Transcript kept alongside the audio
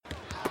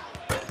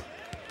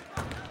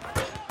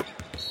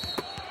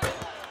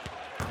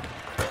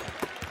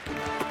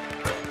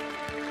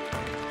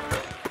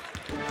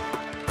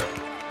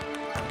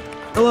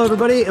Hello,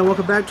 everybody, and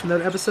welcome back to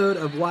another episode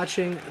of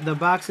Watching the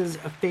Boxes,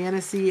 a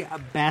fantasy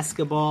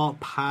basketball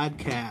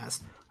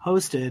podcast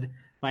hosted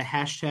by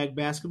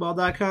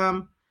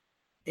 #basketball.com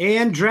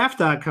and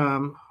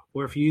draft.com,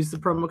 where if you use the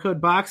promo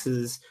code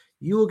BOXES,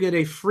 you will get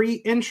a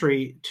free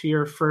entry to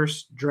your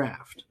first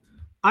draft.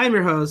 I'm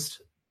your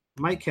host,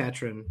 Mike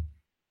Catron.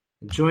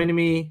 Joining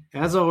me,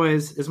 as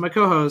always, is my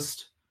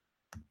co-host,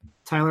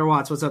 Tyler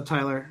Watts. What's up,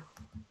 Tyler?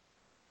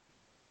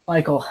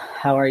 Michael,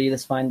 how are you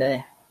this fine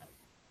day?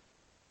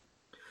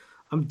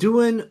 I'm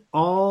doing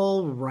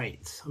all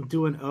right. I'm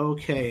doing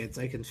okay.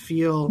 I can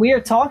feel. We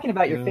are talking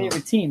about your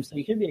favorite team, so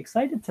you should be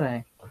excited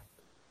today.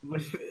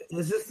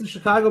 Is this the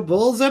Chicago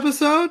Bulls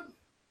episode?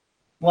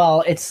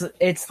 Well, it's the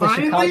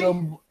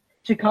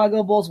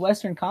Chicago Bulls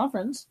Western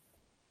Conference.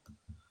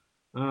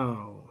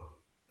 Oh,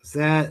 is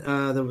that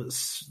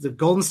the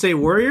Golden State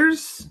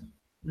Warriors?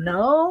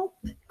 No,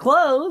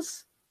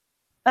 close.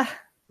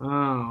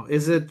 Oh,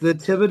 is it the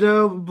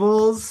Thibodeau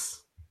Bulls?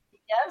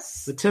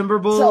 Yes. The Timber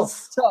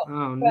Bulls? So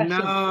oh, question,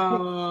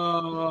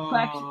 no.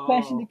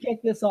 Question to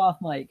kick this off,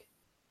 Mike.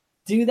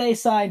 Do they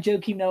sign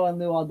Joakim Noah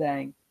and Luol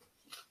Deng?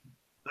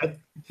 I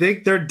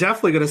think they're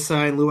definitely going to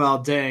sign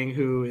Luol Deng,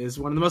 who is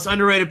one of the most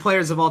underrated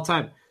players of all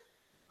time.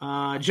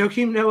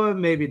 Joakim Noah,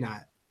 maybe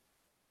not.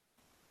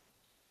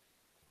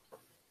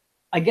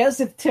 I guess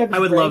if Tibbs I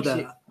would love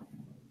that.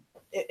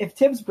 If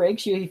Tibbs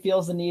breaks you, he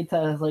feels the need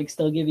to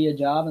still give you a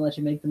job and let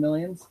you make the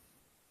millions.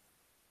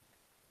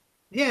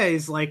 Yeah,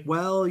 he's like,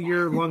 well,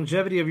 your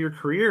longevity of your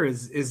career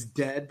is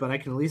dead, but I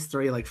can at least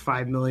throw you like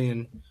 $5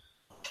 million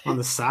on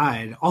the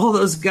side. All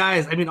those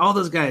guys,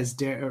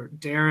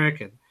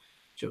 Derek and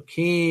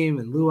Joakim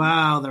and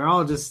Luau, they're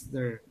all just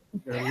their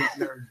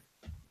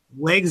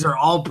legs are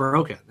all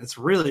broken. It's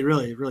really,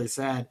 really, really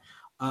sad.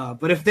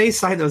 But if they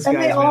sign those guys,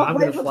 man, I'm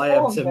going to fly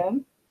up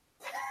to.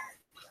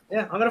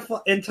 Yeah, I'm going to fly.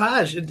 And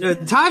Taj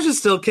is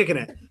still kicking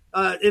it.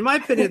 In my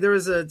opinion, there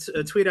was a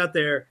tweet out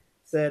there.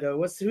 Said,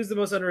 who's the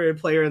most underrated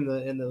player in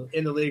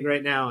the league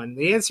right now? And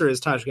the answer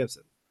is Taj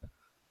Gibson.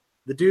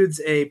 The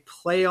dude's a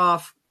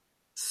playoff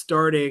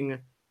starting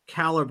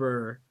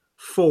caliber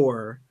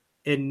 4,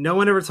 and no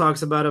one ever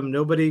talks about him.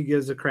 Nobody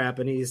gives a crap,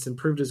 and he's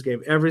improved his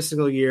game every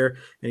single year,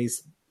 and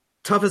he's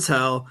tough as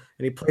hell,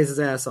 and he plays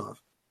his ass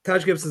off.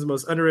 Taj Gibson's the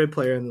most underrated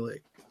player in the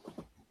league.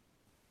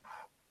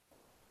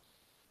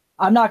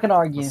 I'm not going to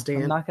argue.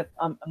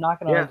 I'm not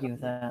going to argue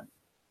with that.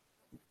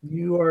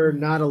 You are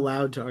not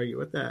allowed to argue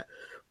with that.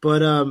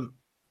 But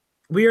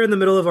we are in the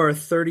middle of our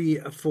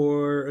 30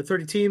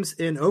 teams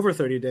in over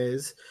 30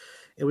 days,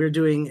 and we're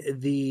doing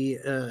the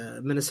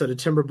Minnesota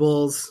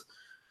Timberwolves,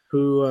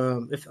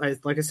 who,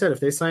 like I said, if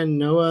they sign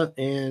Noah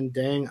and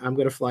Deng, I'm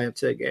going to fly up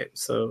to a game.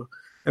 So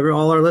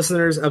all our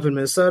listeners up in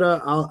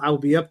Minnesota, I will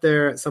be up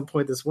there at some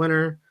point this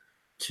winter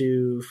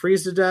to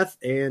freeze to death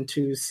and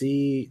to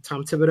see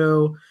Tom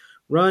Thibodeau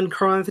run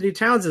Karl Anthony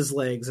Towns'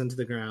 legs into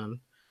the ground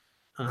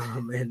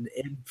and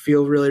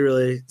feel really,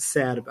 really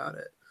sad about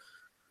it.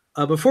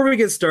 Before we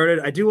get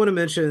started, I do want to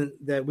mention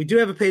that we do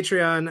have a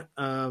Patreon,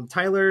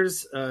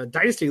 Tyler's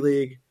Dynasty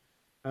League.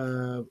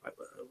 We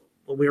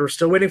were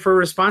still waiting for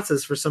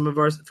responses from some of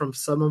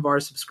our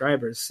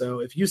subscribers. So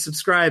if you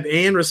subscribe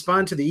and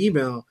respond to the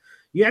email,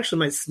 you actually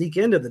might sneak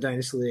into the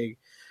Dynasty League.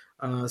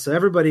 So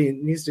everybody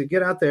needs to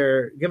get out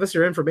there, give us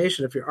your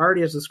information if you're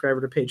already a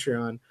subscriber to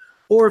Patreon,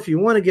 or if you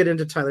want to get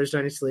into Tyler's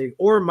Dynasty League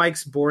or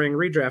Mike's boring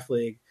redraft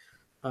league,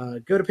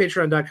 go to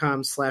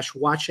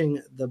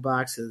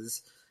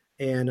patreon.com/watchingtheboxes.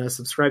 And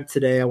subscribe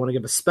today. I want to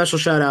give a special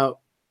shout out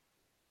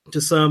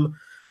to some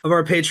of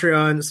our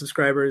Patreon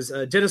subscribers.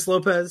 Dennis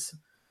Lopez,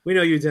 we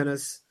know you,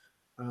 Dennis.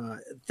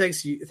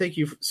 Thank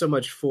you so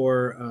much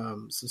for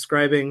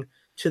subscribing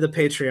to the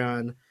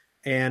Patreon.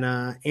 And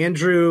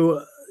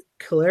Andrew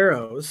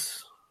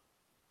Caleros,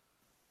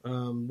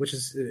 which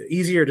is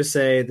easier to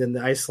say than the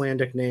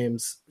Icelandic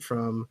names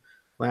from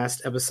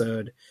last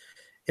episode.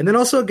 And then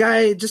also a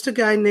guy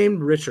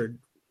named Richard.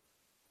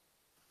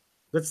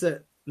 That's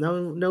it.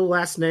 No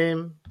last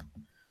name,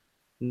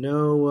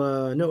 no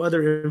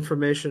other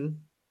information,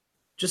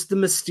 just the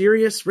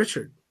mysterious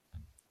Richard.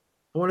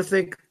 I want to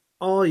thank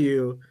all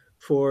you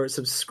for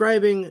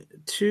subscribing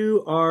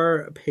to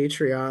our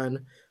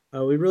Patreon.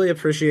 We really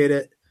appreciate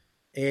it,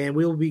 and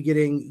we will be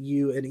getting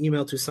you an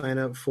email to sign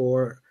up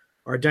for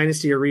our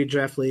Dynasty or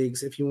Redraft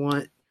leagues if you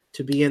want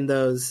to be in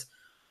those.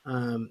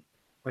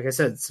 Like I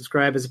said,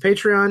 subscribe as a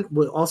Patreon.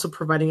 We're also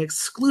providing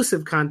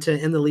exclusive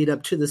content in the lead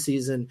up to the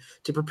season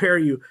to prepare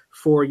you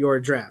for your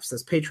drafts.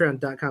 That's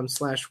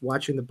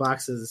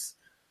patreon.com/watchingtheboxes.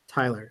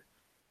 Tyler,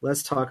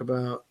 let's talk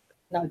about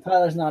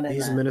Tyler's not in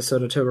these that.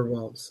 Minnesota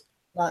Timberwolves.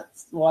 Not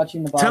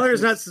watching the boxes.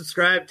 Tyler's not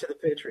subscribed to the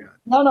Patreon.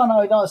 No.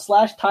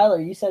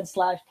 /Tyler. You said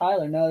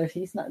 /Tyler. No,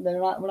 he's not. They're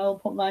not. When I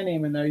put my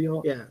name in there,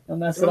 you'll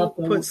mess it up.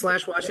 Put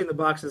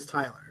 /watchingtheboxes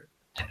Tyler.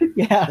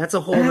 Yeah, that's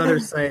a whole other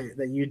site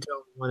that you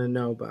don't want to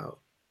know about.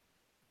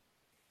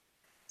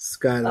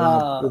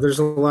 Scott, there's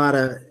a lot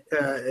of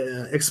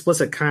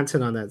explicit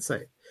content on that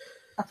site.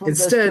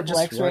 Instead,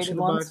 just watching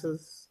the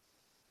boxes.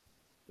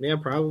 Yeah,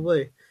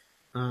 probably.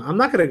 I'm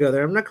not going to go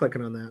there. I'm not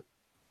clicking on that.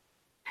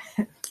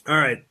 All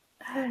right.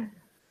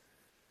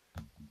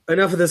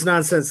 Enough of this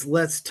nonsense.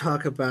 Let's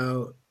talk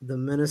about the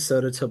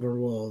Minnesota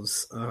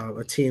Timberwolves,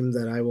 a team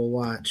that I will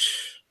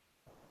watch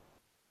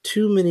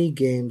too many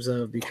games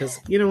of because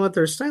you know what,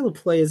 their style of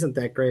play isn't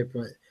that great,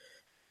 but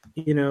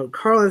you know,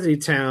 Karl-Anthony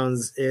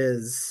Towns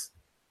is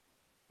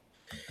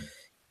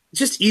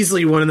just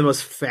easily one of the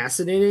most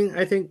fascinating,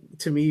 I think,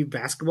 to me,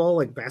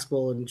 basketball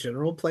in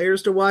general,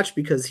 players to watch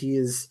because he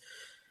is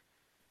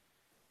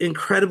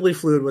incredibly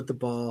fluid with the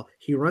ball.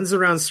 He runs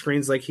around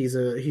screens like he's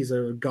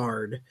a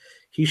guard.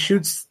 He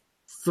shoots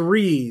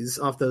threes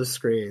off those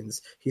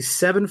screens. He's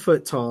 7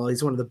 foot tall.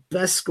 He's one of the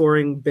best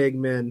scoring big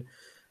men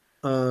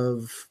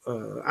of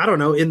I don't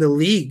know, in the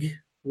league,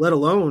 let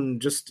alone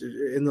just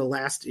in the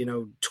last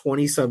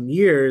 20 some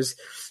years.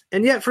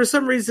 And yet for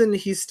some reason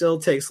he still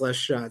takes less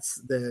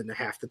shots than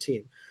half the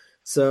team.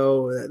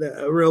 So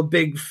a real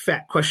big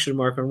fat question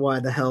mark on why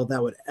the hell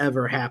that would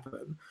ever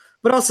happen.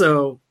 But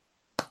also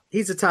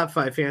he's a top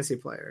 5 fantasy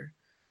player.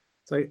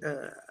 So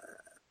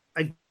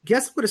I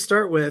guess I'm going to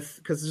start with,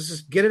 because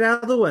just get it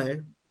out of the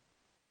way,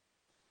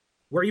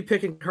 where are you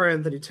picking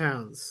Karl-Anthony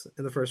Towns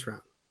in the first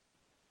round?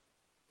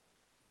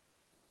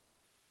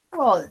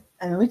 Well,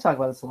 I mean, we talk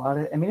about this a lot.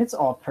 I mean, it's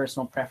all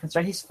personal preference,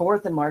 right? He's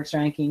 4th in Mark's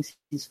rankings.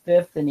 He's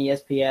 5th in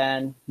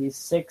ESPN. He's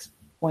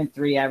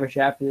 6.3 average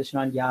draft position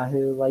on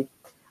Yahoo. Like,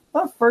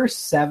 the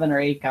first 7 or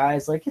 8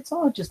 guys, like, it's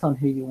all just on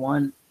who you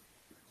want.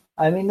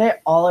 I mean, they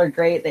all are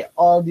great. They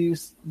all do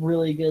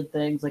really good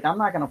things. Like, I'm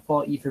not going to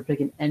fault you for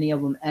picking any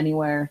of them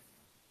anywhere.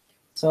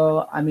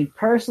 So, I mean,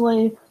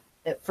 personally,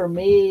 for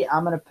me,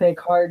 I'm going to pick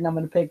Harden. I'm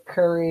going to pick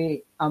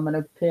Curry. I'm going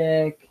to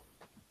pick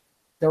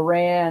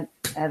Durant.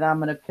 And I'm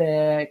going to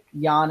pick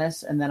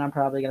Giannis. And then I'm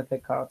probably going to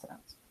pick Karl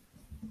Towns.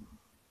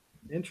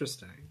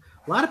 Interesting.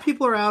 A lot of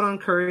people are out on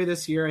Curry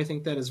this year. I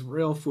think that is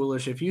real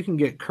foolish. If you can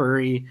get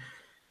Curry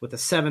with a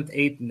 7th,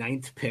 8th,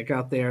 9th pick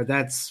out there,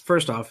 that's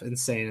first off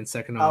insane, and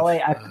second off, oh wait,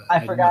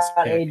 I forgot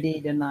AD,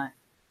 didn't I?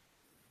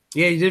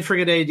 Yeah, you did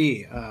forget AD.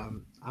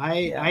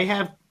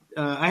 I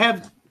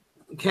have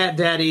Cat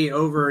Daddy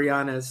over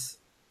Giannis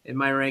in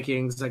my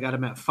rankings. I got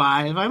him at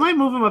 5. I might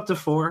move him up to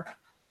 4.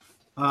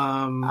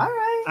 All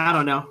right. I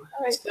don't know.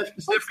 All right.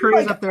 Steph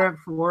Curry's up there at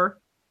 4.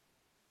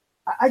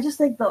 I just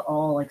think they're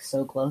all like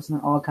so close, and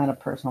they're all kind of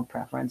personal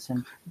preference.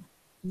 And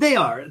they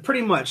are,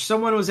 pretty much.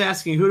 Someone was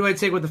asking, who do I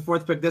take with the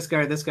 4th pick, this guy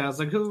or this guy? I was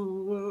like,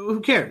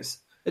 who cares?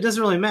 It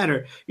doesn't really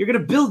matter. You're going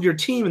to build your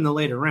team in the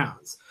later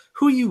rounds.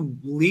 Who you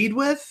lead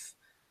with,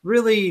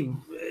 really,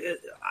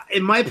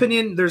 in my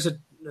opinion, there's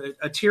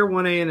a tier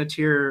 1A and a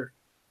tier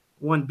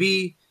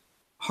 1B.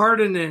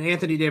 Harden and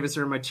Anthony Davis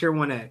are in my tier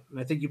 1A, and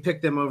I think you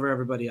pick them over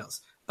everybody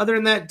else. Other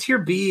than that, tier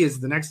B is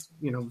the next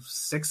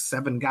 6,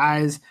 7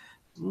 guys,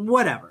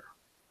 whatever.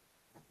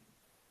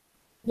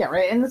 Yeah,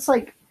 right. And it's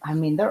like, I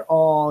mean, they're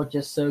all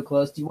just so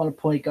close. Do you want a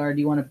point guard?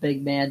 Do you want a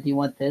big man? Do you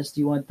want this? Do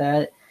you want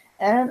that?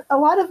 And a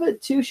lot of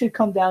it, too, should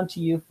come down to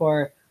you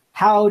for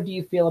how do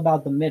you feel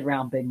about the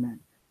mid-round big men,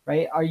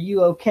 right? Are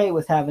you okay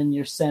with having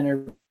your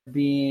center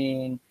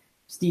being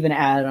Steven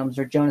Adams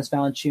or Jonas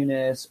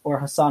Valanciunas or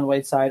Hassan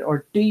Whiteside?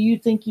 Or do you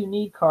think you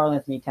need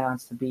Karl-Anthony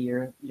Towns to be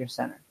your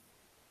center?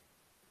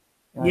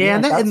 You know, yeah,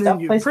 and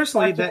then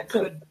personally, that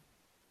could...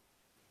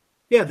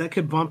 Yeah, that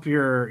could bump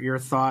your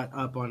thought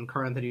up on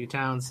Karl-Anthony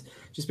Towns.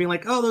 Just being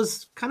like, oh,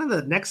 those kind of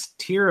the next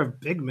tier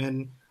of big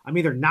men, I'm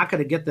either not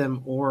going to get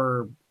them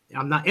or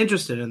I'm not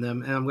interested in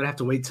them, and I'm going to have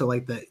to wait till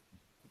like the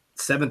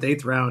 7th,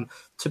 8th round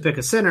to pick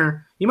a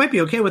center. You might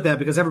be okay with that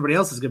because everybody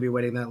else is going to be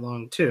waiting that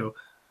long too.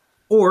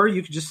 Or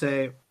you could just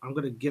say, I'm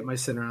going to get my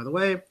center out of the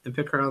way and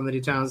pick Karl-Anthony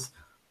Towns.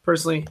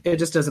 Personally, it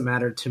just doesn't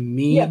matter to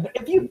me. Yeah, but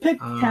if you pick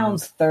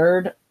Towns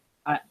 3rd,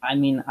 I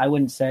mean, I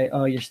wouldn't say,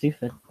 oh, you're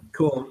stupid.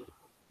 Cool.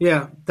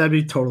 Yeah, that'd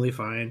be totally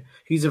fine.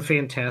 He's a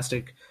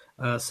fantastic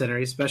center.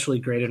 He's especially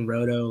great in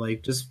Roto.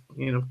 Like, just,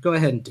 go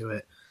ahead and do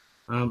it.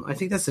 I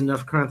think that's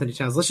enough for Karl-Anthony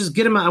Towns. Let's just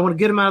get him out. I want to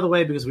get him out of the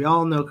way because we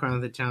all know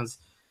Karl-Anthony Towns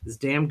is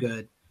damn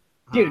good.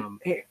 Dude,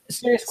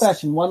 serious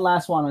question. One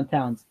last one on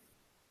Towns.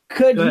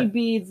 Could he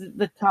be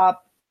the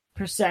top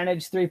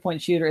percentage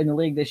three-point shooter in the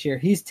league this year?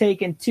 He's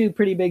taken 2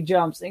 pretty big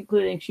jumps,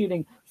 including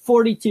shooting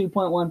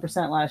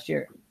 42.1% last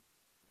year.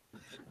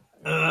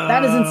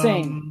 That is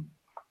insane.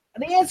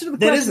 The answer to the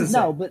question is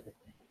no, but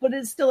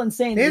it's still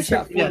insane. The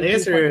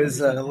answer is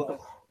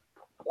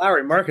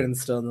Lowry Markkanen's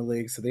still in the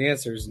league, so the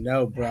answer is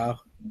no, bro.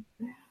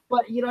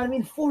 But you know what I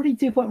mean?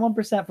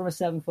 42.1% from a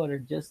 7-footer,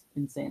 just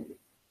insanity.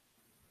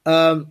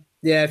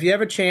 Yeah, if you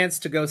have a chance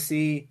to go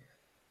see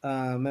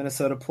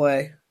Minnesota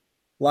play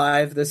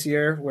live this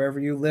year, wherever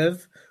you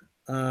live,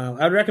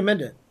 I'd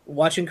recommend it.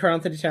 Watching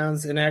Karl-Anthony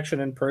Towns in action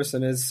in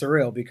person is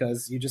surreal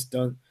because you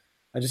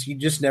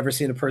just never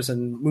seen a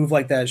person move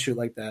like that, shoot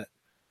like that.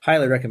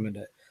 Highly recommend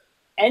it.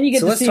 And you get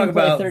to see him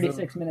play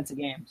 36 minutes a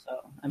game. So,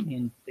 I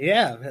mean.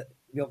 Yeah,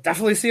 you'll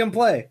definitely see him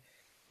play.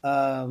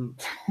 And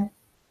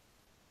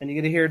you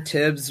get to hear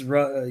Tibbs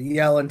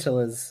yell until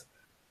his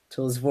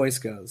voice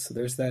goes. So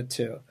there's that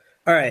too.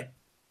 All right,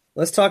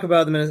 let's talk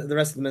about the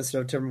rest of the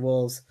Minnesota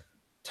Timberwolves.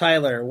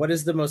 Tyler, what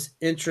is the most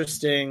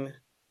interesting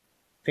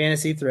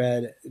fantasy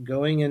thread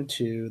going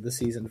into the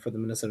season for the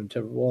Minnesota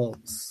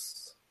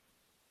Timberwolves?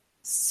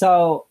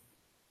 So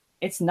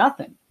it's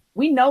nothing.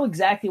 We know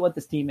exactly what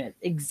this team is.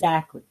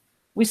 Exactly.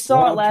 We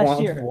saw it Womp last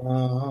womp year.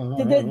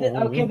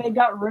 Okay, womp. they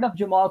got rid of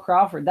Jamal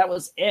Crawford. That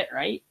was it,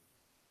 right?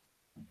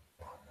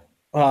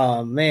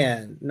 Oh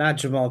man, not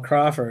Jamal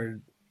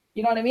Crawford.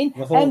 You know what I mean?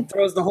 The whole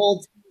throws the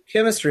whole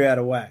chemistry out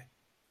of whack.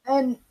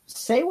 And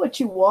say what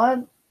you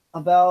want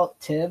about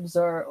Tibbs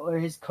or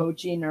his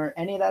coaching or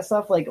any of that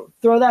stuff. Like,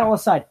 throw that all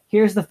aside.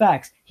 Here's the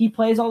facts. He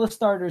plays all the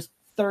starters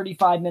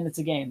 35 minutes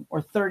a game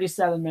or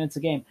 37 minutes a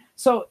game.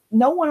 So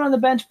no one on the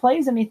bench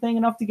plays anything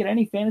enough to get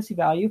any fantasy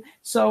value.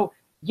 So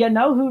you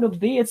know who to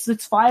be. It's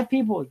 5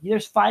 people.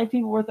 There's 5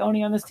 people worth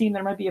owning on this team.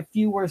 There might be a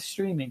few worth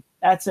streaming.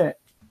 That's it.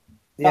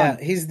 Yeah,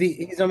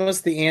 he's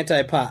almost the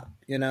anti-Pop,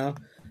 you know.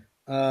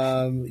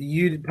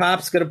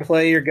 Pop's gonna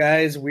play your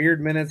guys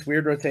weird minutes,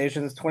 weird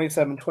rotations,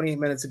 27, 28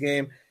 minutes a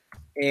game,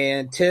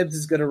 and Tibbs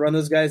is gonna run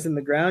those guys in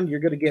the ground.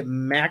 You're gonna get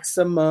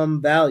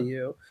maximum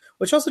value,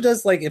 which also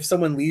does, like, if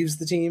someone leaves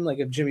the team, like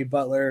if Jimmy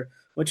Butler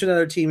went to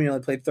another team and he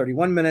only played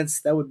 31 minutes,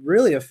 that would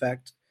really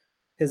affect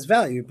his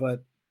value.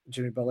 But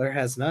Jimmy Butler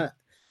has not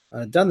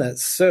done that.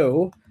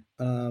 So,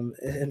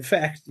 in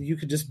fact, you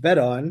could just bet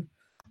on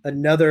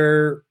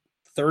another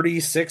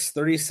 36,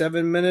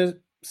 37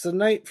 minutes a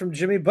night from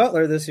Jimmy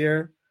Butler this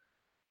year,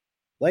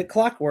 like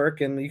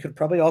clockwork. And you could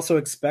probably also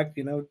expect,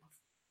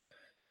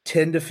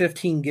 10 to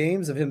 15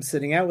 games of him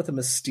sitting out with a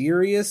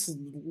mysterious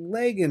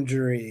leg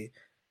injury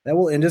that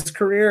will end his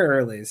career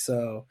early.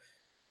 So,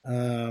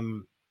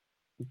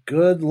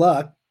 good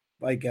luck,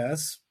 I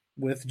guess,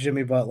 with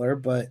Jimmy Butler.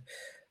 But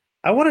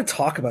I want to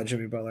talk about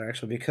Jimmy Butler,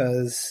 actually,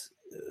 because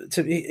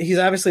he's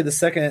obviously the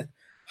second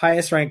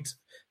highest ranked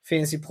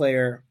fantasy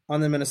player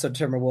on the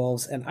Minnesota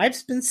Timberwolves. And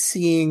I've been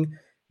seeing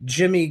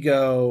Jimmy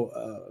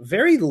go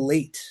very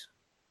late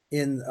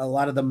in a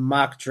lot of the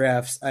mock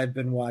drafts I've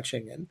been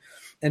watching.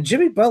 And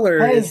Jimmy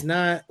Butler is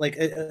not like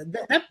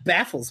that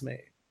baffles me.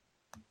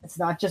 It's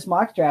not just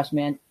mock drafts,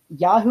 man.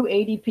 Yahoo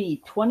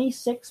ADP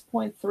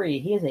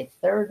 26.3. He is a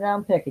 3rd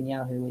round pick in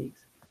Yahoo leagues.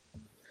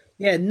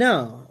 Yeah,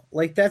 no,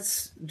 like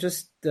that's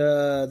just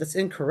that's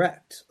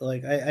incorrect.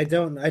 Like I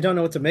don't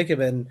know what to make of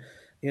it. And,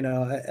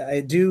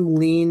 I do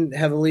lean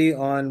heavily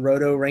on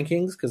Roto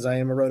rankings because I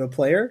am a Roto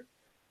player.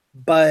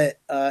 But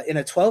in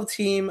a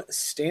 12-team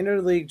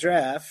standard league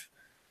draft,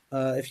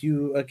 if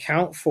you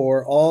account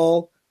for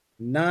all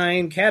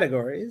 9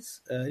 categories,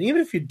 and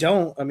even if you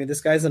don't, I mean,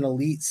 this guy's an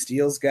elite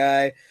steals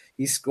guy.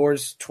 He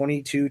scores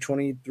 22,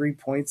 23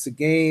 points a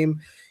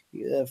game,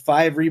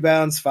 5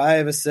 rebounds,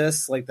 5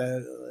 assists. Like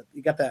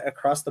you got that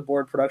across the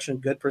board production,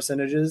 good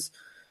percentages.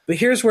 But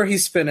here's where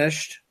he's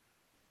finished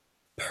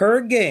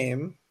per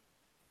game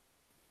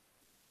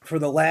for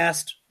the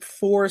last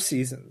 4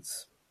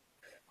 seasons: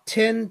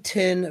 10,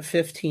 10,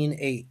 15,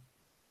 8.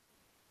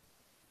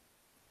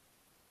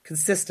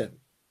 Consistent.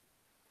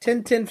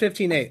 10, 10,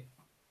 15, 8.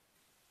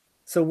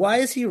 So why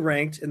is he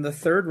ranked in the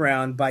 3rd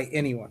round by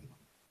anyone?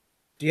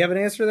 Do you have an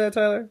answer to that,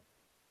 Tyler?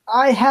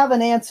 I have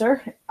an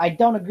answer. I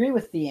don't agree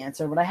with the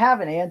answer, but I have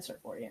an answer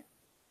for you.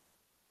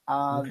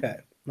 Okay,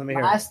 let me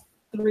hear last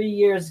 3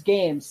 years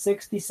games: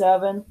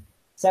 67,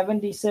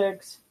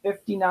 76,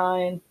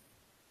 59,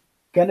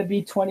 going to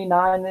be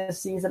 29 this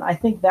season. I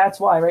think that's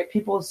why, right?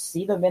 People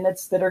see the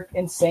minutes that are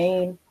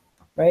insane,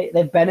 right?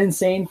 They've been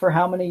insane for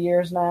how many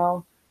years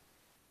now?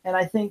 And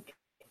I think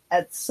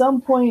at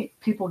some point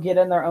people get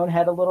in their own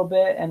head a little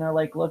bit and are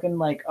like looking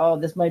like, oh,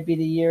 this might be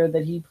the year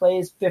that he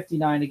plays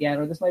 59 again,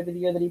 or this might be the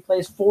year that he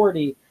plays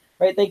 40,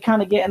 right? They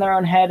kind of get in their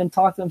own head and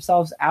talk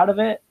themselves out of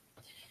it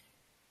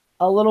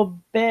a little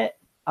bit.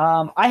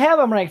 I have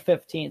him ranked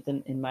 15th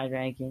in my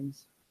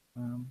rankings,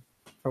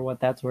 for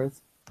what that's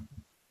worth.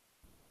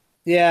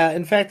 Yeah,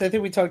 in fact, I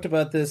think we talked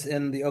about this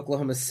in the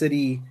Oklahoma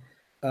City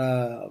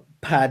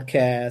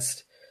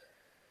podcast.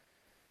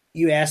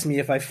 You asked me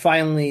if I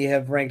finally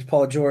have ranked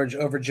Paul George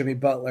over Jimmy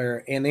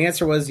Butler, and the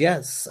answer was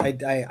yes,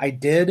 I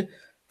did,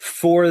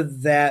 for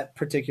that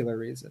particular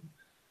reason.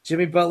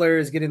 Jimmy Butler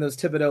is getting those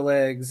Thibodeau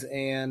legs,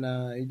 and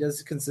he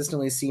does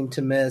consistently seem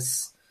to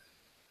miss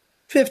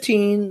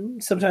 15,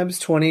 sometimes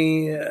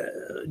 20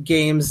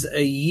 games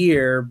a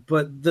year,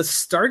 but the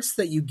starts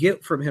that you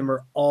get from him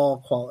are all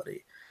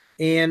quality.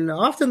 And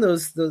often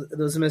those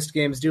missed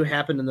games do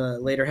happen in the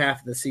later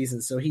half of the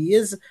season. So he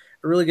is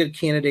a really good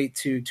candidate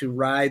to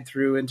ride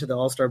through into the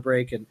All-Star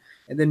break and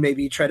then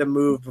maybe try to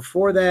move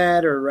before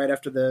that or right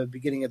after the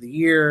beginning of the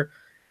year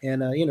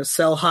and,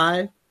 sell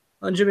high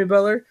on Jimmy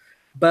Butler.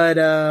 But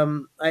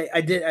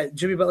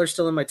Jimmy Butler's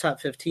still in my top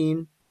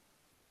 15.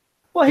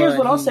 Well, here's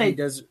what I'll say.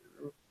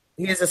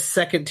 He is a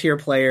second-tier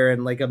player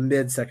and like a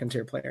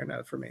mid-second-tier player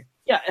now for me.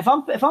 Yeah, if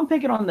I'm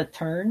picking on the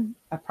turn,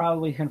 I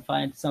probably can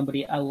find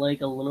somebody I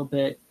like a little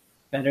bit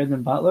better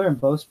than Butler in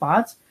both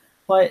spots.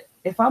 But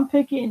if I'm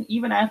picking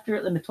even after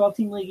in the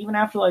 12-team league, even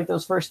after like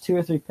those first 2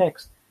 or 3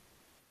 picks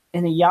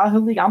in the Yahoo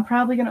league, I'm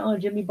probably going to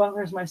own Jimmy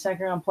Butler as my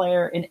second-round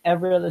player in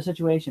every other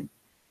situation.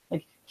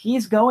 Like,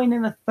 he's going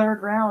in the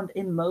 3rd round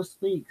in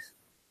most leagues.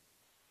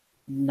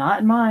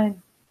 Not in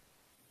mine.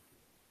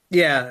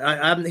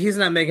 Yeah, he's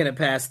not making it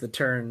past the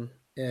turn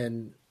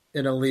in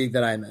a league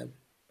that I'm in,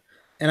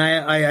 and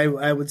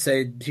I would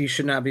say he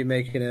should not be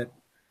making it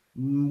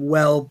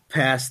well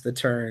past the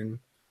turn.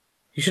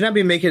 He should not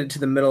be making it to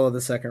the middle of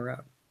the second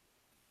round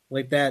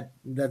like that.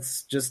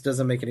 That's just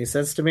doesn't make any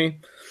sense to me.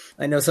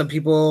 I know some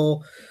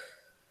people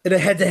in a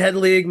head-to-head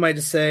league might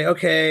just say,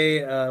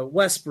 okay,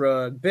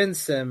 Westbrook, Ben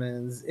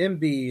Simmons,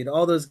 Embiid,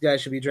 all those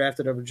guys should be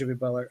drafted over Jimmy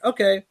Butler.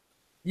 Okay,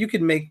 you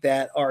can make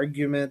that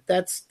argument.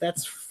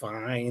 That's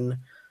fine.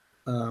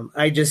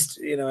 I just,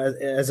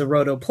 as a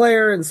roto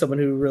player and someone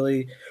who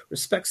really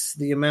respects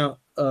the amount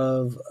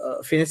of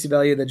fantasy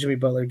value that Jimmy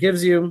Butler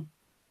gives you,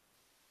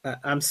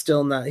 I'm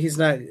still not. He's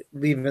not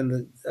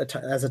leaving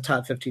as a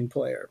top 15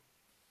 player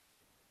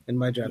in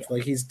my Yeah. draft.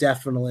 Like he's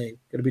definitely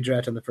going to be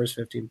drafted in the first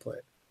 15 play.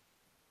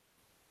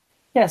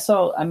 Yeah,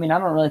 so I mean, I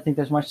don't really think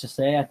there's much to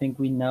say. I think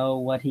we know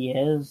what he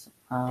is.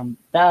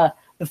 The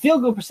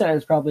field goal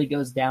percentage probably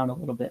goes down a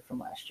little bit from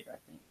last year, I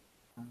think.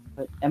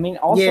 But I mean,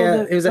 also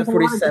Yeah, it was there's at a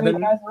lot of great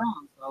 47. guys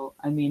around. So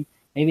I mean,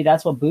 maybe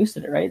that's what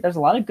boosted it, right? There's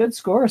a lot of good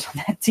scorers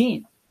on that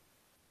team.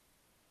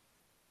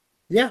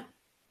 Yeah,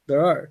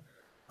 there are.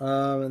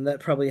 And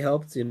that probably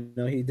helped. He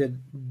did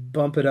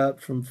bump it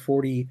up from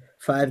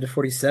 45 to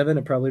 47.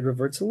 It probably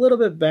reverts a little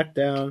bit back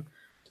down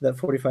to that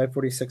 45,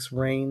 46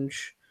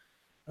 range.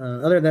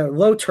 Other than that,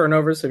 low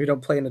turnovers. So if you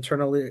don't play in a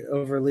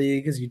turnover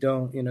league because you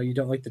don't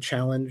like the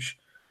challenge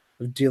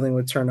of dealing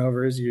with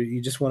turnovers,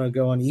 you just want to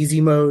go on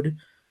easy mode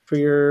for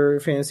your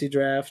fantasy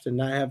draft and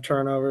not have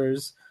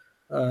turnovers.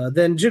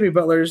 Then Jimmy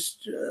Butler's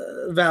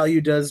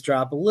value does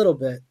drop a little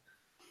bit.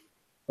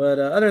 But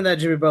other than that,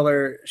 Jimmy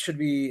Butler should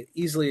be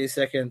easily a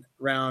second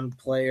round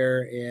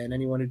player, and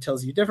anyone who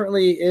tells you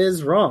differently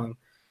is wrong.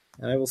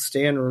 And I will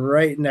stand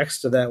right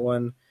next to that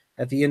one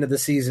at the end of the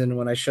season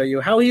when I show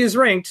you how he is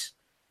ranked.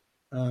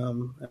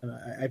 And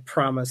I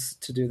promise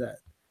to do that.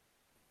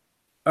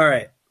 All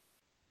right.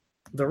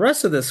 The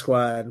rest of the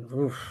squad,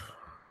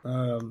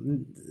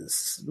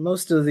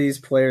 most of these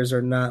players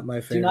are not my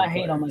Do favorite not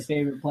hate on my players.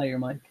 favorite player,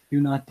 Mike.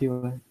 Do not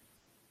do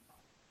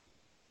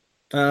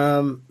it.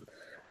 Um,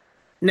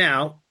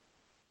 Now,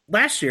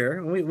 last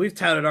year we've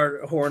touted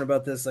our horn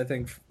about this, I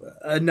think,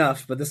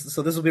 enough. But this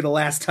will be the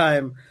last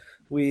time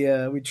we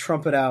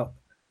trump it out.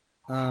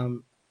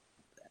 Um,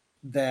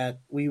 that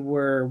we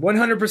were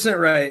 100%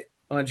 right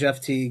on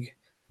Jeff Teague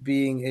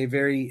being a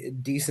very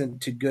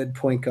decent to good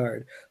point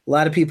guard. A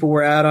lot of people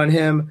were out on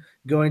him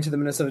going to the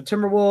Minnesota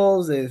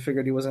Timberwolves. They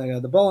figured he wasn't going to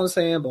have the ball in his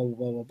hand, blah, blah,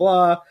 blah, blah,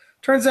 blah.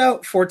 Turns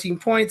out 14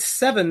 points,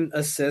 7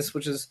 assists,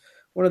 which is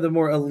one of the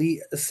more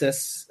elite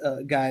assists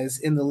guys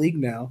in the league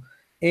now,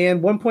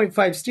 and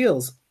 1.5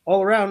 steals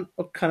all around,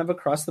 kind of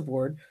across the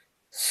board.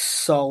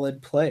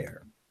 Solid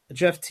player.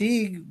 Jeff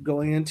Teague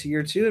going into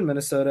year 2 in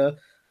Minnesota.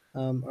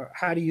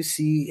 How do you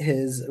see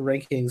his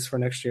rankings for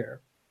next year?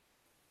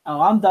 Oh,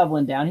 I'm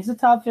doubling down. He's a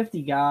top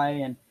 50 guy,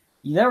 and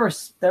there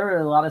were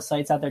a lot of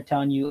sites out there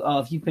telling you, oh,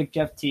 if you pick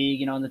Jeff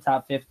Teague, in the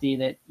top 50,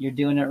 that you're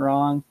doing it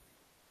wrong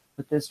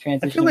with this I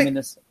transition feel to like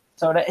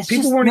Minnesota. It's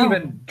people just weren't no.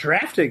 even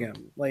drafting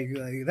him. Like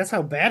that's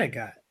how bad it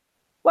got.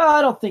 Well,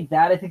 I don't think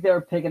that. I think they were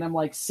picking him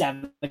like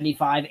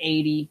 75,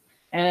 80.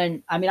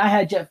 And I mean, I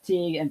had Jeff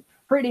Teague in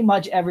pretty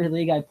much every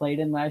league I played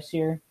in last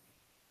year.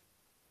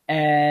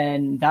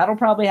 And that'll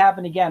probably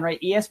happen again, right?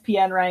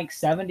 ESPN ranks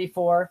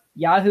 74,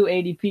 Yahoo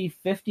ADP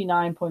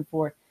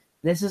 59.4.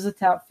 This is a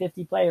top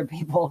 50 player,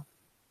 people.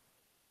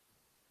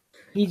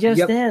 He just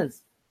Yep.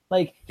 is.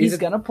 Like, he's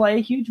going to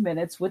play huge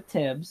minutes with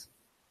Tibbs.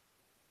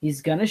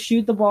 He's going to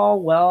shoot the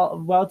ball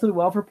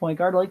well for point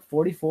guard, like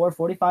 44,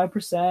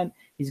 45%.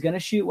 He's going to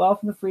shoot well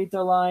from the free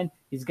throw line.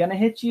 He's going to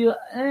hit you.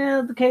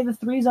 Okay, the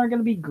threes aren't going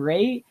to be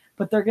great,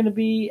 but they're going to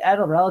be at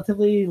a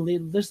relatively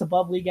just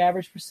above league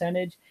average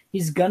percentage.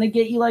 He's going to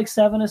get you like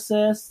 7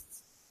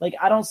 assists. Like,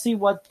 I don't see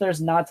what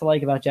there's not to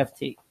like about Jeff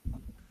Teague.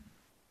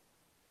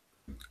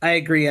 I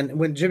agree. And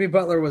when Jimmy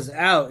Butler was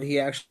out, he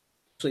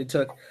actually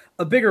took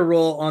a bigger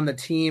role on the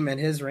team, and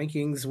his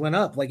rankings went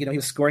up. Like he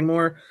was scoring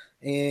more,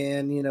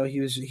 and he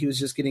was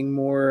just getting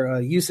more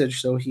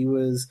usage. So he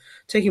was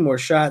taking more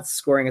shots,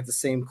 scoring at the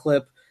same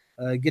clip,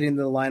 getting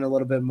to the line a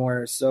little bit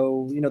more.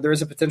 So there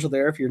is a potential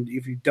there if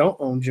you don't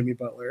own Jimmy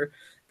Butler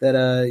that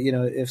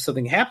if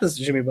something happens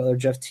to Jimmy Butler,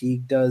 Jeff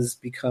Teague does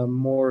become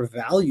more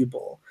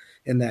valuable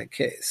in that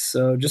case.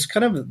 So just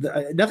kind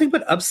of nothing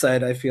but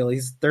upside. I feel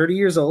he's 30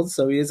 years old,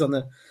 so he is on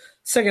the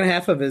second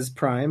half of his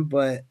prime,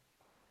 but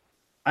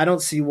I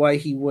don't see why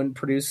he wouldn't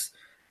produce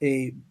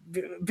a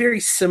very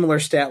similar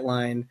stat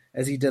line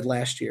as he did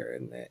last year.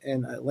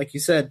 And like you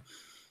said,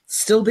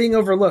 still being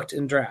overlooked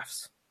in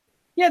drafts.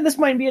 Yeah, this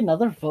might be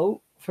another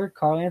vote for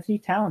Karl Anthony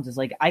Towns. It's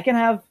like, I can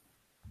have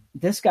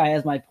this guy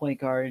as my point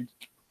guard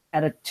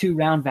at a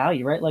 2-round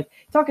value, right? Like,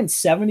 talking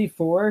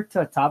 74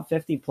 to a top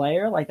 50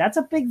 player, like that's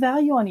a big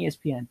value on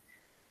ESPN.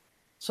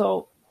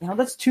 So,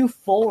 that's 2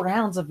 full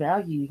rounds of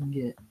value you can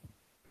get.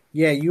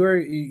 Yeah, you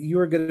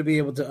are going to be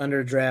able to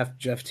underdraft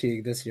Jeff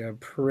Teague this year. I'm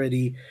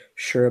pretty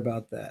sure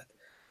about that.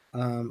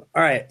 All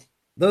right,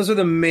 those are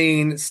the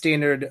main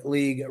standard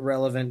league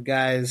relevant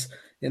guys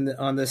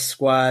on this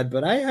squad.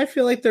 But I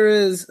feel like there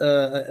is,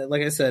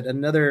 like I said,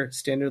 another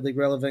standard league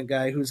relevant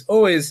guy who's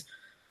always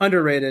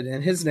underrated,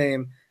 and his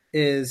name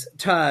is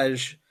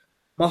Taj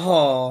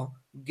Mahal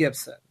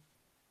Gibson,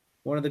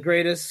 one of the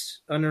greatest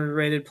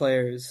underrated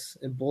players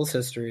in Bulls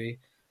history.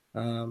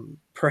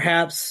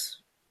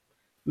 Perhaps,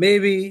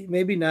 maybe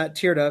not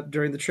teared up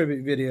during the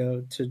tribute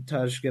video to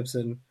Taj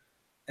Gibson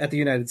at the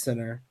United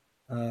Center,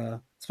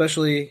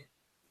 especially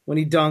when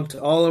he dunked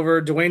all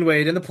over Dwayne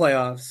Wade in the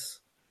playoffs.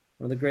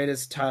 One of the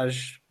greatest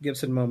Taj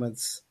Gibson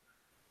moments.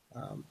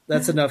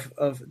 That's enough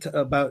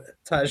about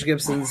Taj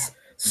Gibson's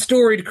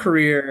storied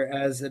career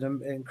as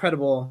an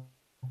incredible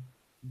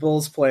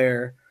Bulls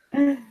player.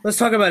 Let's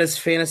talk about his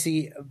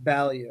fantasy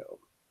value.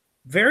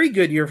 Very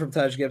good year from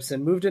Taj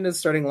Gibson. Moved into the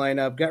starting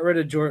lineup, got rid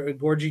of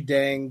Gorgie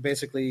Dang,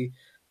 basically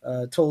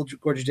told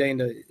Gorgie Dang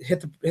to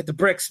hit the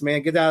bricks,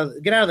 man. Get out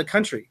of the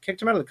country.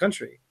 Kicked him out of the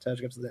country, Taj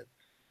Gibson did,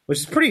 which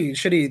is a pretty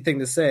shitty thing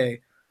to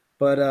say.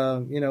 But,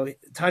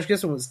 Taj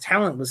Gibson's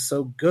talent was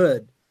so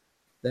good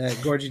that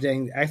Gorgie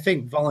Dang, I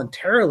think,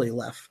 voluntarily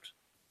left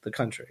the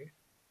country.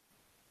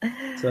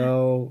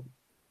 So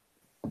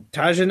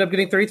Taj ended up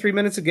getting 33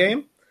 minutes a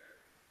game.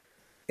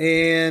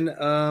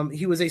 And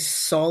he was a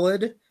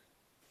solid,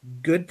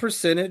 good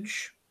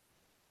percentage,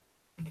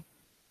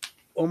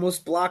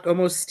 almost block,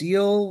 almost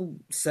steal,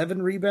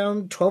 7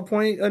 rebound,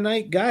 12-point a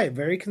night guy.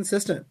 Very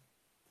consistent.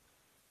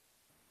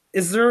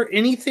 Is there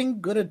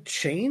anything going to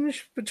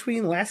change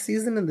between last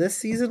season and this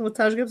season with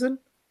Taj Gibson?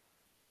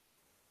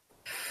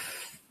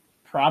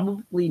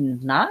 Probably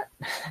not.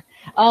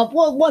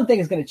 Well, one thing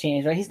is going to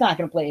change, right? He's not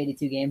going to play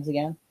 82 games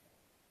again.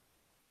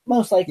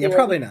 Most likely. Yeah,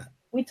 probably not.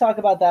 We talk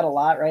about that a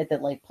lot, right?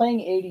 That like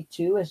playing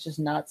 82 is just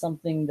not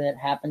something that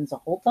happens a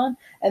whole ton.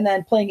 And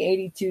then playing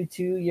 82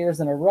 2 years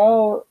in a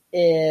row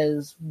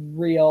is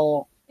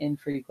real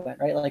infrequent,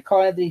 right? Like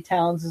Karl-Anthony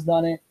Towns has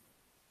done it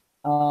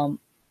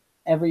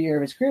every year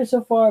of his career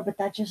so far, but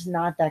that's just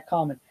not that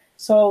common.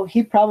 So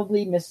he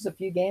probably misses a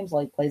few games,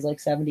 like plays like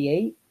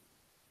 78.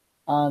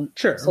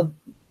 Sure.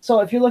 So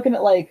if you're looking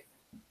at like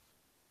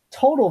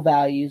total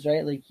values,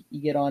 right? Like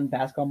you get on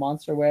Basketball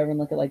Monster or wherever and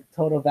look at like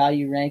total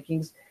value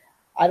rankings.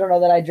 I don't know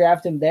that I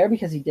draft him there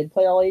because he did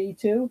play all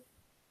 82.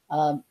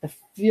 The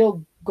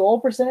field goal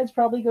percentage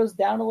probably goes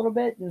down a little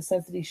bit in the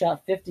sense that he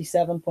shot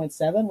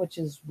 57.7, which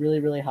is really,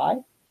 really high.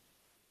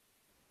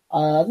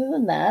 Other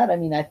than that, I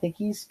mean, I think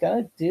he's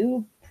going to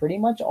do pretty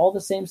much all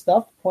the same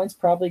stuff. The points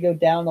probably go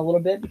down a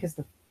little bit because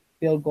the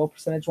field goal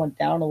percentage went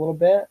down a little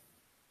bit.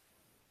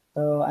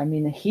 So, I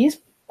mean, he's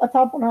a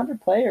top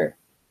 100 player.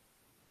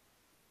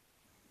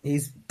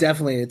 He's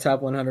definitely a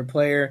top 100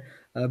 player.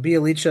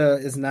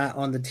 Bielica is not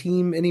on the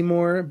team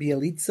anymore.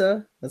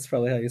 Bielica, that's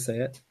probably how you say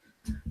it.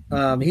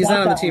 He's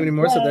not on the team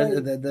anymore, so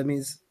that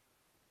means,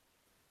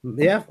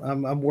 yeah,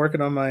 I'm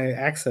working on my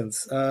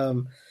accents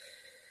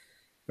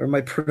or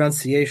my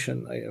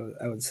pronunciation,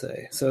 I would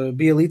say. So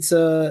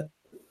Bielica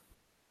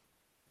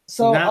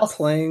not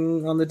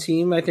playing on the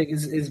team, I think,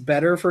 is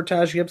better for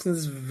Taj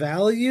Gibson's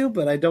value,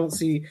 but I don't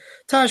see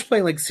Taj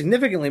playing like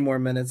significantly more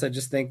minutes. I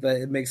just think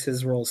that it makes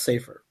his role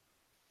safer.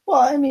 Well,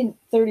 I mean,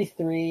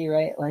 33,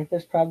 right? Like,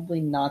 there's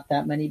probably not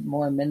that many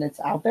more minutes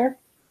out there.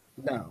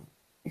 No.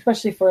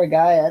 Especially for a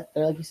guy at,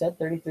 like you said,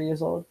 33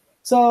 years old.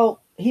 So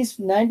he's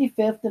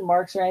 95th in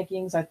Mark's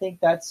rankings. I think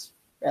that's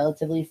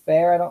relatively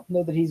fair. I don't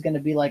know that he's going to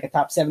be like a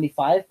top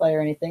 75 player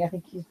or anything. I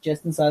think he's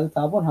just inside the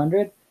top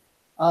 100.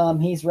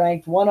 He's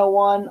ranked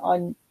 101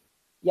 on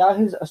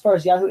Yahoo's, as far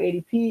as Yahoo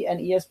ADP, and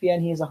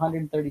ESPN, he is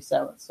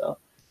 137th. So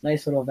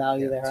nice little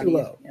value there on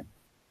ESPN.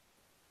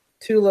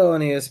 Too low on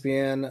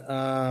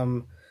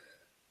ESPN.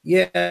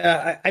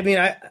 Yeah, I mean,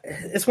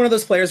 it's one of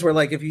those players where,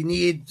 like, if you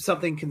need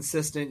something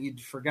consistent, you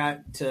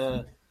forgot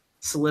to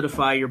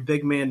solidify your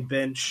big man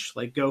bench,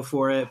 like, go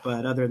for it.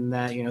 But other than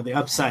that, the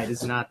upside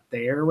is not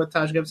there with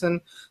Taj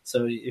Gibson.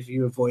 So if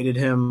you avoided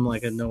him,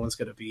 like, no one's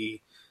going to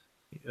be,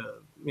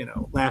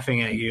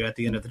 laughing at you at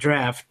the end of the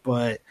draft.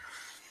 But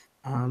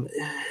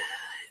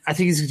I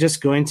think he's just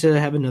going to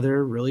have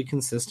another really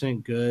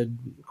consistent, good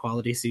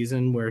quality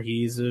season where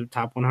he's a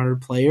top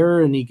 100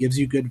 player and he gives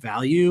you good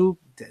value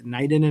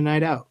night in and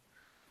night out.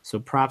 So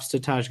props to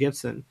Taj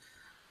Gibson.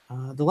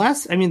 The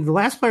last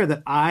player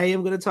that I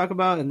am going to talk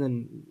about, and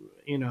then,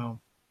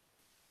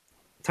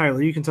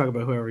 Tyler, you can talk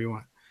about whoever you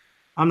want.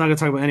 I'm not going to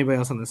talk about anybody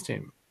else on this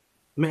team.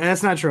 I mean,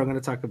 that's not true. I'm going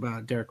to talk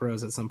about Derrick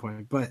Rose at some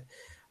point. But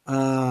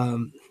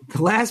the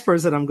last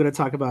person I'm going to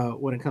talk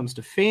about when it comes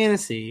to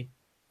fantasy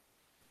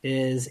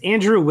is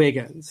Andrew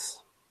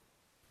Wiggins.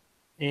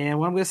 And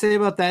what I'm going to say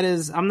about that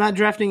is I'm not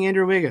drafting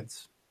Andrew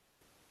Wiggins.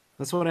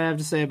 That's what I have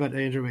to say about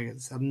Andrew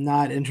Wiggins. I'm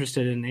not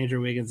interested in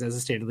Andrew Wiggins as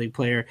a standard league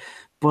player.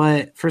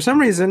 But for some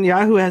reason,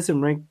 Yahoo has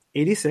him ranked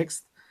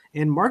 86th,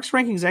 and Mark's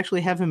rankings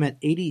actually have him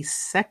at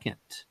 82nd.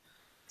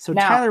 So,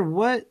 now, Tyler,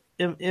 what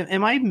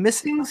am I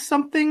missing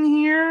something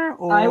here,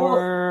 or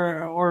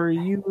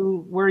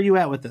where are you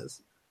at with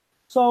this?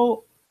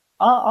 So,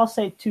 I'll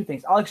say two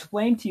things. I'll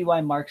explain to you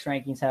why Mark's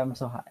rankings have him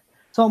so high.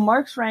 So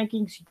Mark's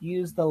rankings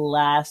use the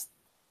last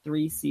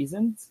 3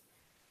 seasons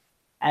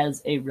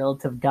as a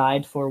relative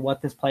guide for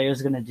what this player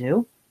is going to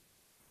do.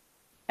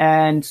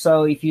 And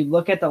so if you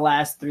look at the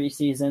last 3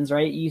 seasons,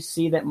 right, you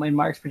see that in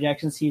Mark's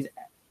projections, he's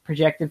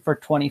projected for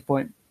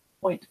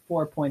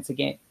 20.4 points a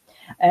game.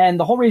 And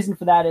the whole reason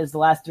for that is the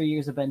last 3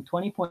 years have been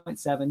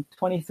 20.7,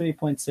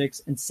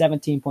 23.6, and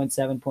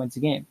 17.7 points a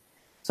game.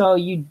 So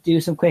you do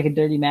some quick and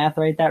dirty math,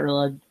 right?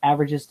 That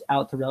averages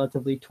out to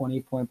relatively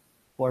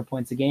 20.4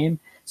 points a game.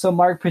 So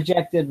Mark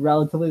projected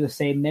relatively the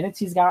same minutes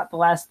he's got the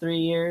last 3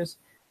 years.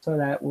 So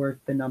that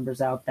worked the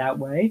numbers out that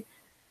way.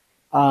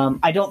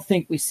 I don't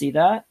think we see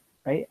that,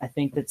 right? I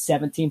think that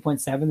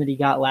 17.7 that he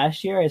got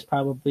last year is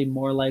probably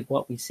more like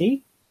what we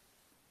see.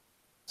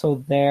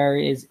 So there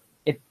is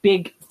a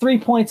big 3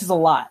 points is a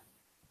lot,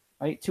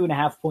 right?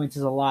 2.5 points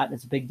is a lot.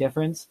 It's a big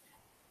difference,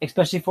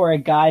 especially for a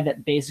guy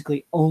that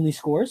basically only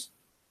scores.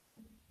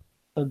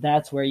 So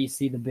that's where you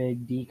see the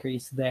big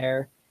decrease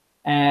there.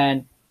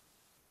 And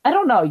I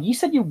don't know. You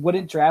said you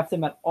wouldn't draft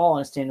him at all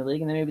in a standard league,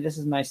 and then maybe this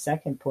is my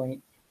second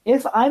point.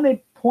 If I'm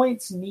a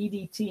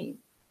points-needy team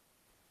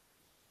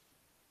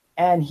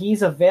and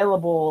he's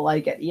available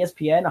like at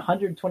ESPN,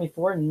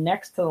 124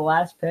 next to the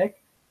last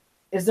pick,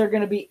 is there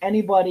going to be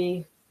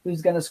anybody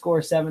who's going to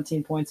score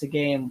 17 points a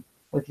game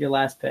with your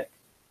last pick?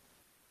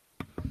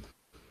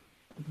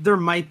 There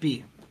might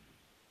be.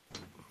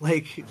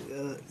 Like,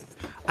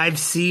 I've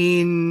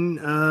seen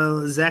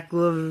Zach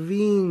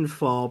LaVine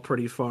fall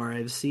pretty far.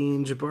 I've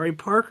seen Jabari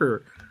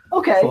Parker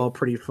fall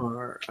pretty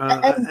far.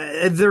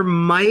 There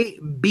might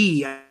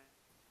be.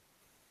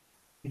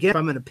 Again, if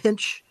I'm in a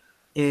pinch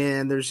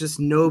and there's just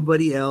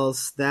nobody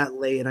else that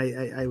late, and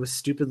I was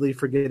stupidly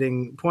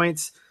forgetting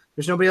points.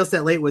 There's nobody else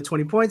that late with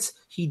 20 points.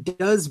 He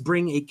does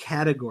bring a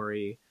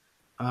category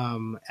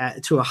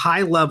to a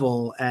high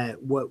level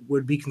at what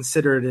would be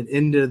considered an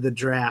end of the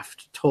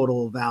draft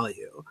total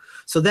value.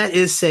 So that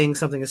is saying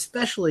something,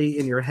 especially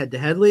in your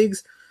head-to-head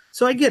leagues.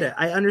 So I get it.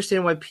 I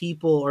understand why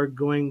people are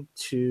going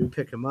to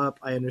pick him up.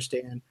 I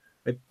understand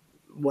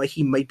why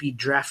he might be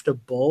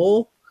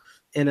draftable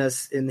in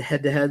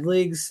head-to-head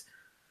leagues.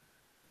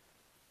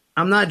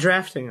 I'm not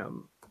drafting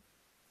him.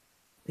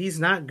 He's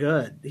not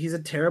good. He's a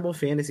terrible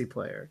fantasy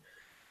player.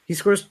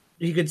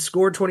 He could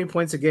score 20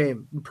 points a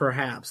game,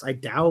 perhaps. I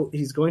doubt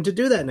he's going to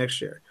do that next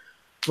year.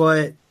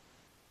 But,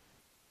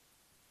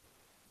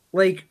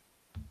 like,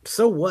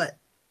 so what?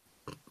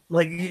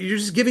 Like, you're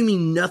just giving me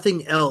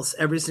nothing else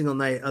every single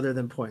night other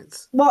than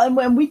points. Well,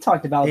 and we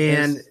talked about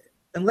and this.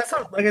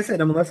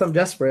 Unless I'm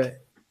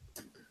desperate,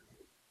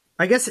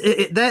 I guess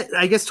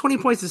 20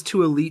 points is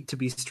too elite to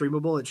be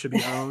streamable. It should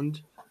be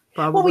owned.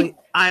 Probably.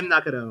 Well, I'm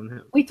not going to own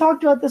him. We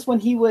talked about this when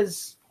he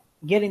was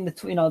getting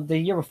the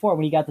year before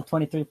when he got the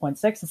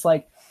 23.6. It's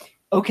like,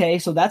 okay,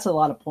 so that's a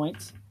lot of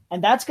points,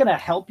 and that's going to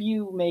help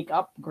you make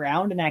up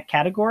ground in that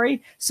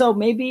category. So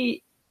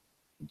maybe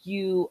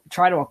you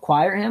try to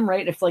acquire him,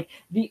 right? If like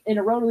in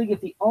a roto league,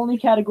 if the only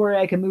category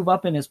I can move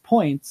up in is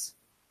points,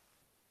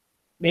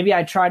 maybe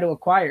I try to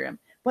acquire him.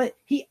 But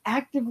he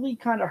actively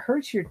kind of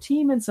hurts your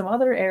team in some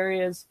other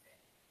areas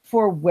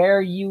for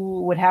where you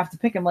would have to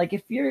pick him. Like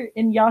if you're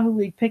in Yahoo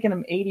League picking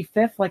him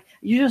 85th, like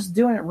you're just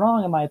doing it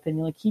wrong, in my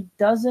opinion. Like he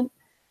doesn't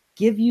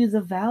give you the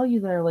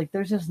value there. Like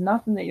there's just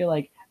nothing that you're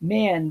like,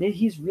 man,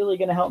 he's really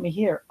going to help me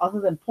here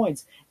other than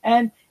points.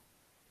 And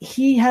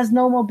he has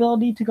no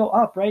mobility to go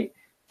up, right?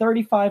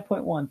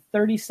 35.1,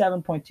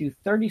 37.2,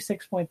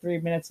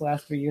 36.3 minutes the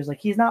last 3 years. Like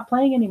he's not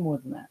playing any more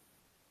than that.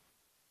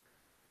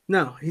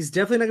 No, he's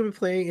definitely not going to be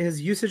playing.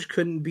 His usage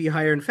couldn't be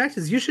higher. In fact,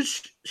 his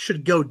usage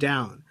should go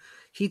down.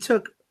 He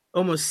took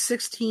almost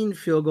 16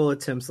 field goal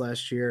attempts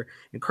last year,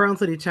 and Karl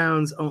Anthony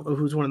Towns,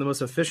 who's one of the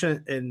most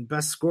efficient and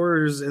best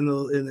scorers in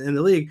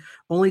the league,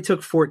 only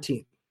took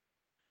 14.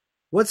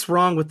 What's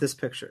wrong with this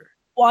picture?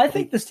 Well, I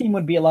think this team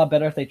would be a lot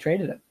better if they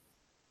traded him.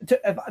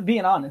 If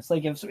being honest,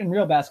 like if in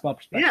real basketball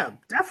perspective. Yeah,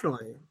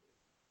 definitely,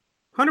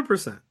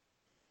 100%.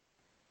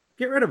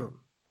 Get rid of him.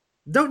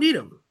 Don't need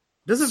him.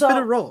 Doesn't fit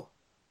a role.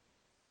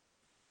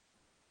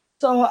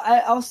 So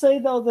I'll say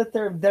though that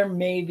there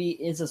maybe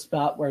is a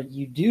spot where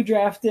you do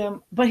draft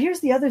him, but here's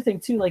the other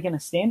thing too. Like in a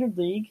standard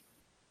league,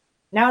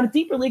 now in a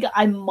deeper league,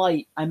 I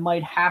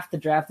might have to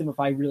draft him if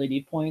I really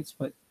need points.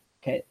 But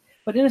okay,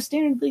 but in a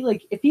standard league,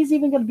 like if he's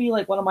even going to be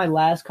like one of my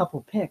last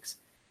couple picks,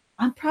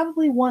 I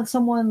probably want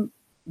someone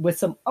with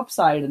some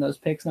upside in those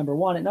picks. Number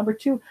one, and number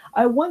two,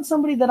 I want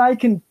somebody that I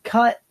can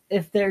cut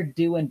if they're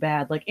doing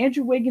bad. Like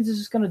Andrew Wiggins is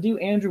just going to do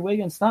Andrew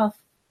Wiggins stuff.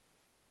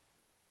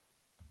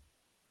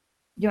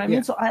 You know what I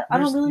mean? So I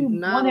don't really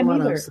want him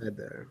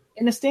either.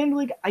 In a standard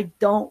league, I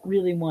don't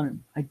really want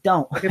him. I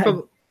don't.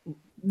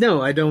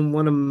 No, I don't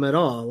want him at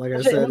all. Like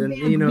I said, and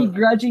you know,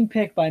 begrudging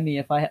pick by me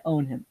if I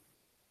own him.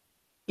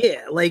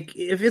 Yeah, like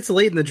if it's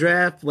late in the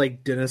draft,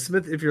 like Dennis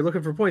Smith. If you're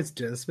looking for points,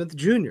 Dennis Smith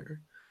Jr.,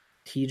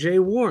 T.J.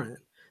 Warren.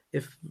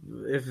 If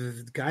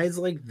guys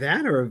like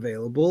that are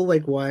available,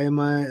 like why am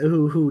I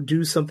who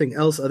do something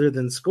else other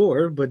than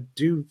score, but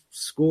do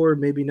score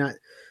maybe not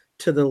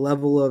to the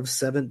level of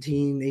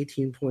 17,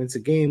 18 points a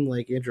game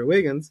like Andrew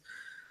Wiggins,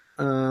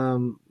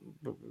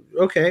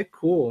 okay,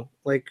 cool.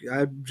 Like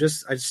I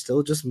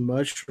still just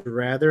much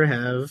rather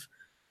have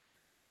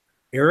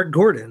Eric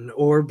Gordon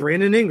or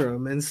Brandon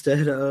Ingram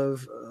instead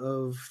of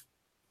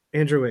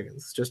Andrew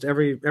Wiggins. Just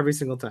every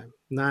single time.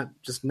 Not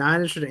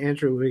interested in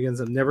Andrew Wiggins.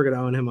 I'm never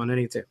gonna own him on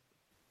any team.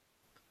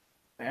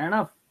 Fair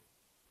enough.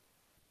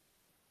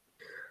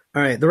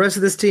 All right, the rest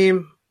of this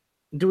team.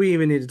 Do we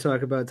even need to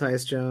talk about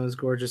Tyus Jones,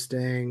 Gorgeous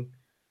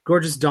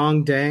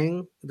Dong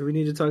Dang? Do we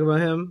need to talk about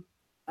him?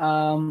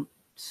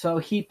 So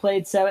he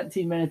played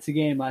 17 minutes a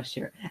game last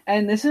year,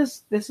 and this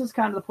is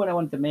kind of the point I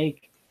wanted to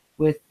make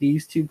with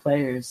these two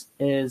players.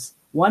 Is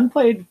one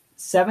played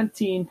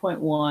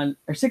 17.1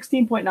 or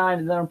 16.9,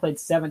 and the other one played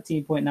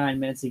 17.9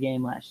 minutes a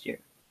game last year.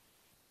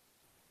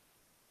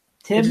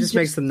 It just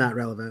makes them not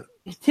relevant.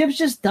 Tibbs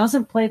just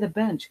doesn't play the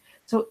bench.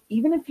 So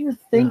even if you're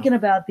thinking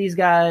about these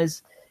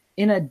guys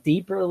in a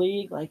deeper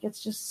league, like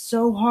it's just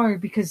so hard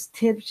because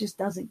Tibbs just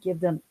doesn't give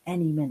them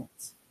any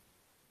minutes.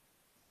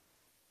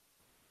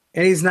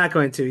 And he's not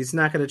going to. He's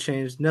not going to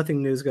change.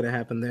 Nothing new is going to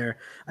happen there.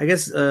 I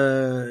guess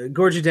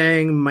Gorgie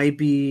Dang might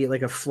be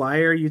like a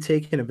flyer you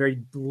take in a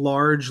very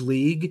large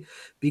league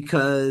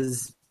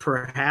because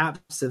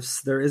perhaps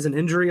if there is an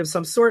injury of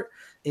some sort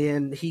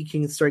and he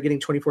can start getting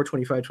 24,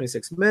 25,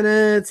 26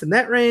 minutes in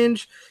that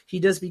range, he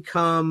does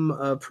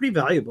become pretty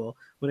valuable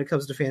when it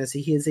comes to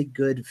fantasy. He is a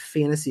good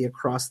fantasy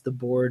across the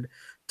board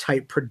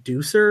type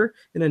producer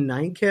in a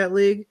 9-cat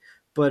league.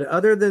 But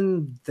other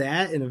than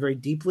that, in a very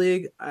deep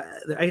league,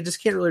 I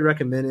just can't really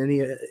recommend any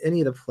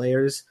of the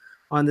players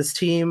on this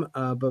team.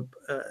 But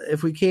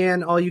if we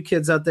can, all you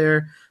kids out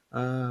there,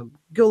 go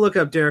look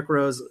up Derrick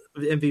Rose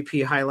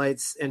MVP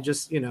highlights and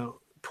just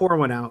pour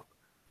one out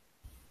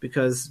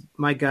because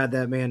my God,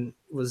 that man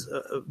was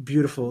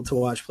beautiful to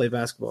watch play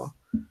basketball.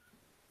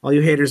 All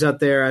you haters out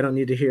there, I don't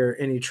need to hear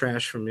any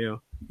trash from you.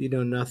 You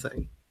know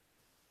nothing.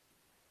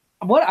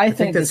 What I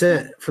think that's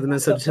it for the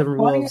Minnesota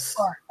Timberwolves.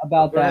 Part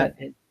about that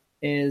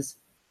is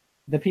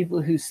the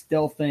people who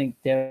still think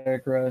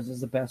Derrick Rose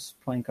is the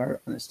best point guard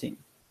on this team.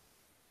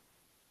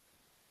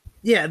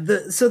 Yeah,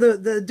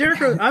 the Derrick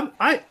Rose.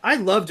 I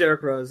love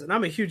Derrick Rose, and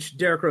I'm a huge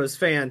Derrick Rose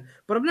fan,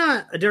 but I'm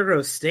not a Derrick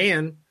Rose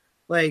stan.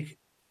 Like,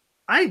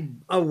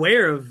 I'm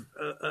aware of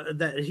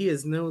that he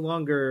is no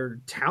longer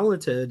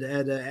talented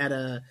at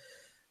a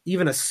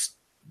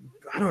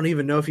I don't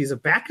even know if he's a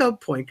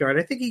backup point guard.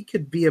 I think he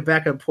could be a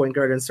backup point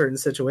guard in certain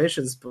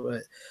situations,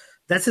 but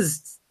that's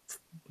his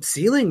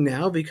ceiling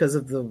now because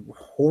of the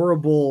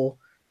horrible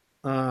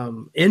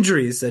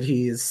injuries that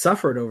he's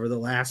suffered over the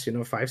last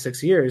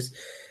 5-6 years.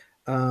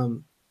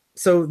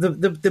 So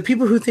the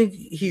people who think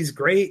he's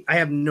great, I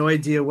have no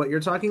idea what you're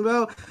talking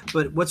about.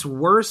 But what's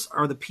worse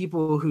are the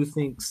people who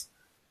think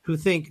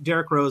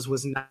Derrick Rose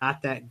was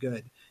not that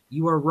good.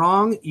 You are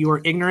wrong. You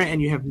are ignorant,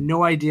 and you have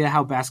no idea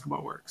how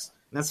basketball works.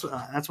 That's what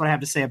I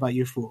have to say about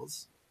you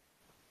fools.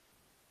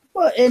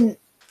 Well, and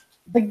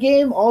the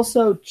game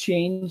also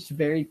changed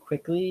very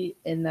quickly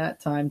in that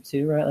time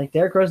too, right? Like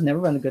Derrick Rose never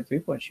been a good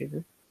 3-point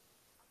shooter,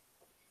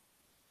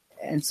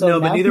 and so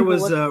but neither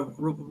was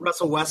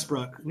Russell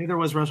Westbrook. Neither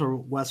was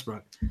Russell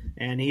Westbrook,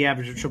 and he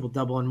averaged a triple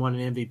double and won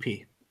an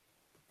MVP.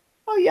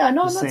 Oh yeah,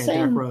 no, I'm not saying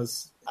Derrick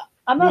Rose.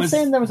 I'm not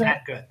saying there was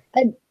that good,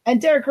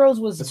 and Derrick Rose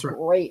was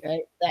great,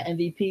 right? That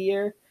MVP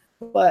year,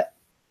 but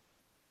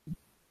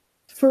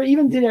for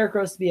even Derrick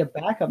Rose to be a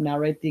backup now,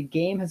 right? The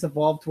game has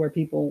evolved to where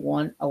people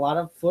want a lot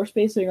of floor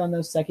spacing on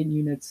those second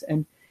units,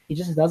 and he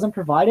just doesn't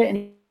provide it,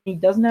 and he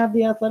doesn't have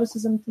the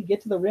athleticism to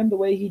get to the rim the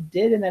way he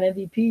did in that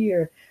MVP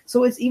year.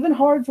 So it's even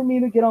hard for me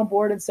to get on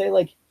board and say,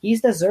 like, he's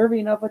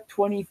deserving of a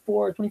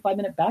 24,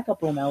 25-minute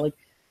backup role now. Like,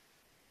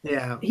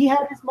 yeah, he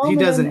had his moment.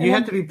 He doesn't. You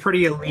have to be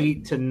pretty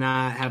elite to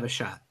not have a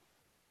shot.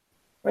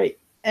 Right.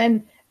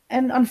 And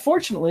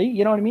unfortunately,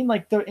 you know what I mean?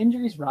 Like, the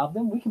injuries robbed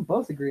him. We can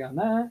both agree on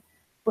that.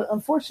 But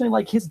unfortunately,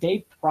 like, his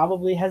day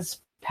probably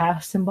has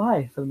passed him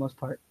by for the most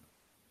part.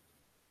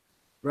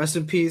 Rest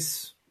in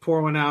peace.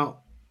 Pour one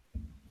out.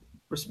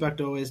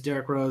 Respect always,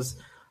 Derrick Rose.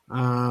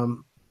 I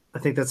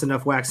think that's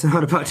enough waxing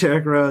on about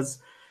Derrick Rose.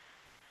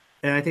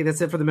 And I think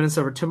that's it for the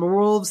Minnesota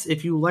Timberwolves.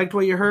 If you liked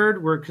what you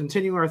heard, we're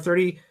continuing our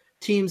 30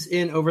 teams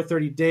in over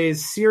 30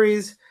 days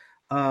series.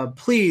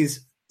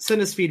 Please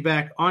send us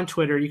feedback on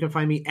Twitter. You can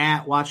find me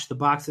at Watch the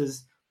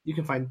Boxes. You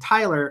can find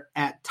Tyler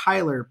at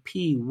Tyler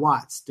P.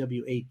 Watts,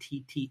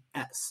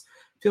 Watts.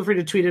 Feel free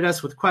to tweet at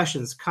us with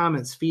questions,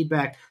 comments,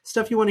 feedback,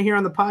 stuff you want to hear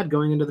on the pod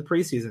going into the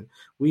preseason.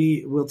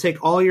 We will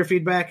take all your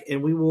feedback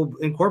and we will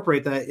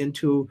incorporate that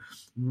into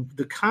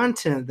the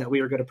content that we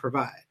are going to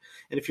provide.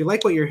 And if you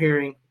like what you're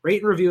hearing,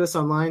 rate and review us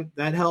online.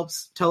 That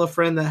helps. Tell a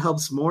friend. That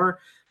helps more.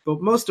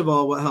 But most of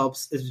all, what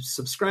helps is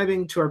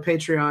subscribing to our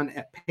Patreon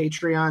at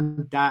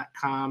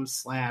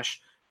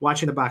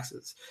patreon.com/watching the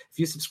boxes. If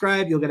you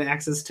subscribe, you'll get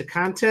access to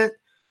content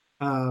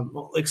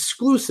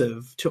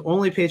exclusive to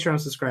only Patreon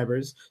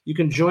subscribers. You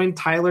can join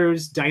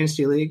Tyler's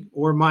Dynasty League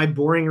or my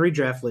boring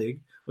redraft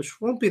league,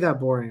 which won't be that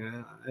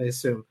boring, I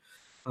assume.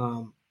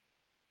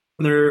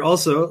 There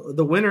also,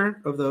 the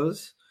winner of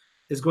those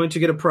is going to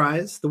get a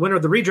prize. The winner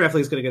of the redraft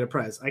league is going to get a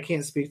prize. I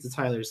can't speak to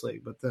Tyler's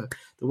league, but the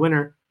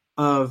winner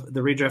of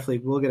the Redraft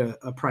League will get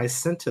a prize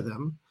sent to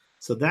them.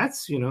 So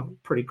that's,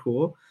 pretty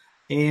cool.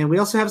 And we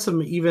also have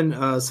some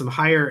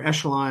higher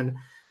echelon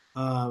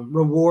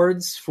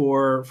rewards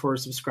for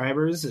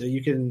subscribers.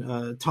 You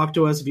can talk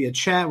to us via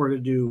chat. We're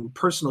going to do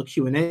personal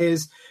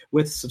Q&As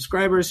with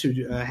subscribers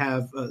who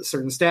have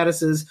certain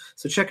statuses.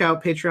 So check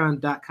out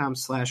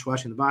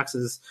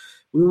patreon.com/watchingtheboxes.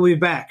 We will be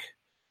back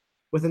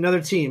with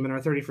another team in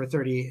our 30 for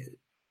 30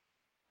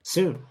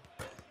 soon.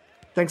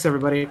 Thanks,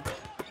 everybody.